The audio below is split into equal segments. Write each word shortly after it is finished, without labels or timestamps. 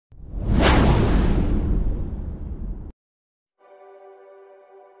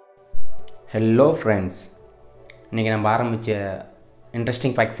Hello friends, இன்றைக்கி நம்ம ஆரம்பித்த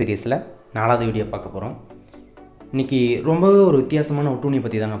இன்ட்ரெஸ்டிங் ஃபேக்ட் சீரீஸில் 4வது வீடியோ பார்க்க போகிறோம். இன்றைக்கி ரொம்பவே ஒரு வித்தியாசமான ஒட்டுண்ணியை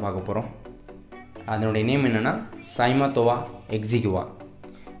பற்றி தாங்க பார்க்க போகிறோம். அதனுடைய நேம் என்னென்னா Cymothoa Exigua.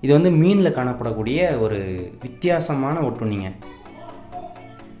 இது வந்து மீனில் காணப்படக்கூடிய ஒரு வித்தியாசமான ஒட்டுண்ணிங்க.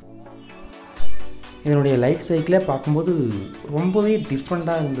 இதனுடைய லைஃப் சைக்கிளை பார்க்கும்போது ரொம்பவே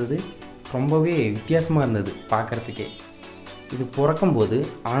டிஃப்ரெண்ட்டாக இருந்தது, ரொம்பவே வித்தியாசமாக இருந்தது பார்க்குறதுக்கே. இது பிறக்கும்போது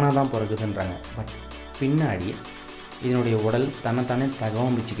ஆணாக தான் பிறக்குதுன்றாங்க, பட் பின்னாடி இதனுடைய உடல் தன்னைத்தானே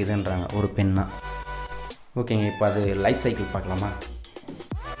தகவம்பிச்சுக்குதுன்றாங்க ஒரு பெண்ணாக. ஓகேங்க, இப்போ அது லைஃப் சைக்கிள் பார்க்கலாமா?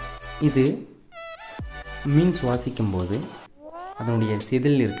 இது மீன் சுவாசிக்கும்போது அதனுடைய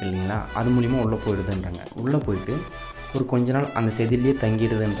செதில் இருக்குது இல்லைங்களா, அது மூலிமா உள்ளே போயிடுதுன்றாங்க. உள்ளே போயிட்டு ஒரு கொஞ்ச நாள் அந்த செதிலே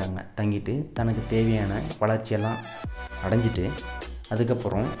தங்கிடுதுன்றாங்க. தங்கிட்டு தனக்கு தேவையான வளர்ச்சியெல்லாம் அடைஞ்சிட்டு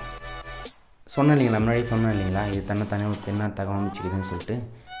அதுக்கப்புறம் சொன்னேன் இல்லைங்களா, முன்னாடி சொன்னேன் இல்லைங்களா, இது தன்னைத்தானே ஒரு பெண்ணாக தகவமிச்சுக்குதுன்னு சொல்லிட்டு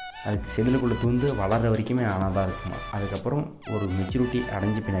அதுக்கு செதிலுக்குள்ளே தூந்து வளர்கிற வரைக்குமே ஆனால் தான் இருக்குமா. அதுக்கப்புறம் ஒரு மெச்சூரிட்டி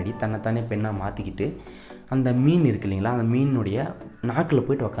அடைஞ்ச பின்னாடி தன்னைத்தானே பெண்ணாக மாற்றிக்கிட்டு அந்த மீன் இருக்குது இல்லைங்களா, அந்த மீனுடைய நாக்கில்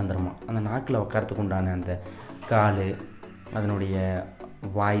போய்ட்டு உக்காந்துருமா. அந்த நாக்கில் உட்காரத்துக்கு உண்டான அந்த கால், அதனுடைய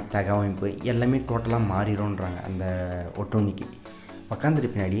வாய் தகவமைப்பு எல்லாமே டோட்டலாக மாறிடும்ன்றாங்க. அந்த ஒட்டுண்ணிக்கு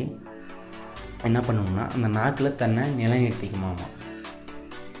உக்காந்துட்டு பின்னாடி என்ன பண்ணணும்னா அந்த நாக்கில் தன்னை நிலைநிறுத்திக்குமாமா.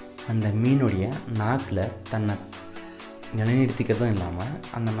 அந்த மீனுடைய நாக்கில் தன்னை நிலைநிறுத்திக்கிறதும் இல்லாமல்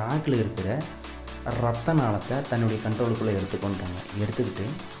அந்த நாக்கில் இருக்கிற ரத்த நாளத்தை தன்னுடைய கண்ட்ரோலுக்குள்ளே எடுத்துக்கொண்டாங்க. எடுத்துக்கிட்டு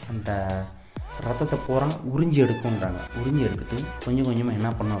அந்த ரத்தத்தை பூரா உறிஞ்சி எடுக்குன்றாங்க. உறிஞ்சி எடுத்துகிட்டு கொஞ்சம் கொஞ்சமாக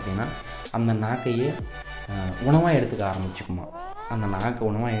என்ன பண்ணோம் அப்படின்னா அந்த நாக்கையே உணவாக எடுத்துக்க ஆரம்பிச்சுக்குமா. அந்த நாக்கை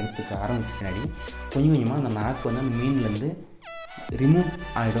உணவாக எடுத்துக்க ஆரம்பிச்ச பின்னாடி கொஞ்சம் கொஞ்சமாக அந்த நாக்கு வந்து அந்த மீன்லேருந்து ரிமூவ்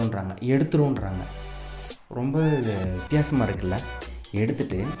ஆகிடும்ன்றாங்க, எடுத்துருன்றாங்க. ரொம்ப வித்தியாசமாக இருக்குல்ல.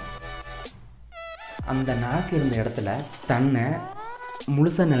 எடுத்துட்டு அந்த நாக்கு இருந்த இடத்துல தன்னை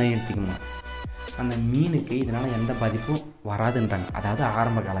முழுசாக நிலைநிறுத்திக்குமா. அந்த மீனுக்கு இதனால் எந்த பாதிப்பும் வராதுன்றாங்க. அதாவது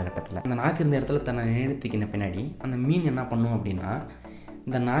ஆரம்ப காலகட்டத்தில் அந்த நாக்கு இருந்த இடத்துல தன்னை நிலைநிறுத்திக்கின பின்னாடி அந்த மீன் என்ன பண்ணும் அப்படின்னா,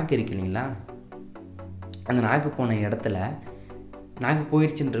 இந்த நாக்கு இருக்கு இல்லைங்களா, அந்த நாக்கு போன இடத்துல நாக்கு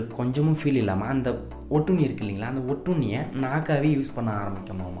போயிடுச்சுன்ற கொஞ்சமும் ஃபீல் இல்லாமல் அந்த ஒட்டுண்ணி இருக்குது இல்லைங்களா, அந்த ஒட்டுண்ணியை நாக்காகவே யூஸ் பண்ண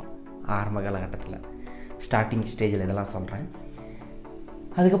ஆரம்பிக்கணுமா ஆரம்ப காலகட்டத்தில். ஸ்டார்டிங் ஸ்டேஜில் இதெல்லாம் சொல்கிறேன்.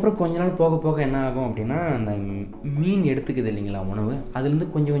 அதுக்கப்புறம் கொஞ்ச நாள் போக போக என்ன ஆகும் அப்படின்னா அந்த மீன் எடுத்துக்குது இல்லைங்களா உணவு, அதுலேருந்து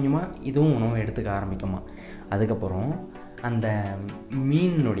கொஞ்சம் கொஞ்சமாக இதுவும் உணவு எடுத்துக்க ஆரம்பிக்குமா. அதுக்கப்புறம் அந்த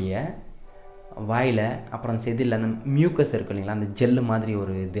மீனுடைய வாயில் அப்புறம் செதில் அந்த மியூக்கஸ் இருக்குது இல்லைங்களா, அந்த ஜெல்லு மாதிரி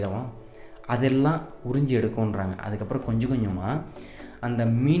ஒரு திரவம், அதெல்லாம் உறிஞ்சி எடுக்கும்ன்றாங்க. அதுக்கப்புறம் கொஞ்சம் கொஞ்சமாக அந்த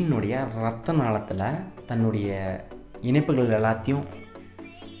மீனுடைய ரத்த நாளத்தில் தன்னுடைய இணைப்புகள் எல்லாத்தையும்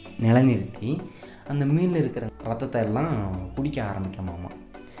நிலைநிறுத்தி அந்த மீனில் இருக்கிற ரத்தத்தை எல்லாம் குடிக்க ஆரம்பிக்கமாமா.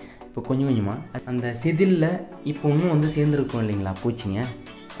 இப்போ கொஞ்சம் கொஞ்சமாக அந்த செதிலில் இப்போ இன்னும் வந்து சேர்ந்துருக்கும் இல்லைங்களா பூச்சிங்க,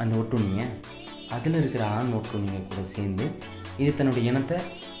 அந்த ஒட்டுண்ணிங்க, அதில் இருக்கிற ஆண் ஒட்டுண்ணிங்க கூட சேர்ந்து இது தன்னுடைய இனத்தை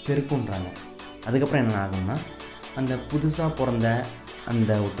பெருக்குன்றாங்க. அதுக்கப்புறம் என்ன ஆகும்னா அந்த புதுசாக பிறந்த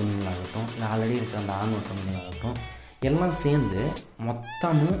அந்த ஒட்டுண்ணிகளாகட்டும் இல்லை ஆல்ரெடி இருக்கிற அந்த ஆண் ஒட்டுண்ணிகளாகட்டும் எல்லாம் சேர்ந்து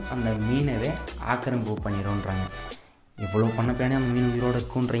மொத்தமும் அந்த மீனவே ஆக்கிரமிப்பு பண்ணிடும்ன்றாங்க. இவ்வளோ பண்ண பின்னாடி அந்த மீன் உயிரோடு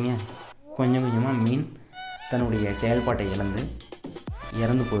இருக்குன்றீங்க. கொஞ்சம் கொஞ்சமாக மீன் தன்னுடைய செயல்பாட்டை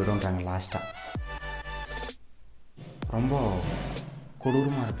இறந்து போயிடும்ன்றாங்க லாஸ்ட்டாக. ரொம்ப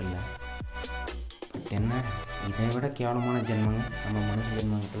கொடூரமாக இருக்குல்ல. பட் என்ன, இதை விட கேவலமான ஜென்மங்க நம்ம மனுஷ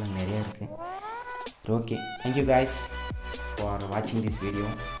ஜென்மத்தில் நிறையா இருக்குது. Okay, thank you guys for watching this video.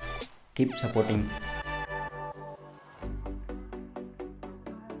 Keep supporting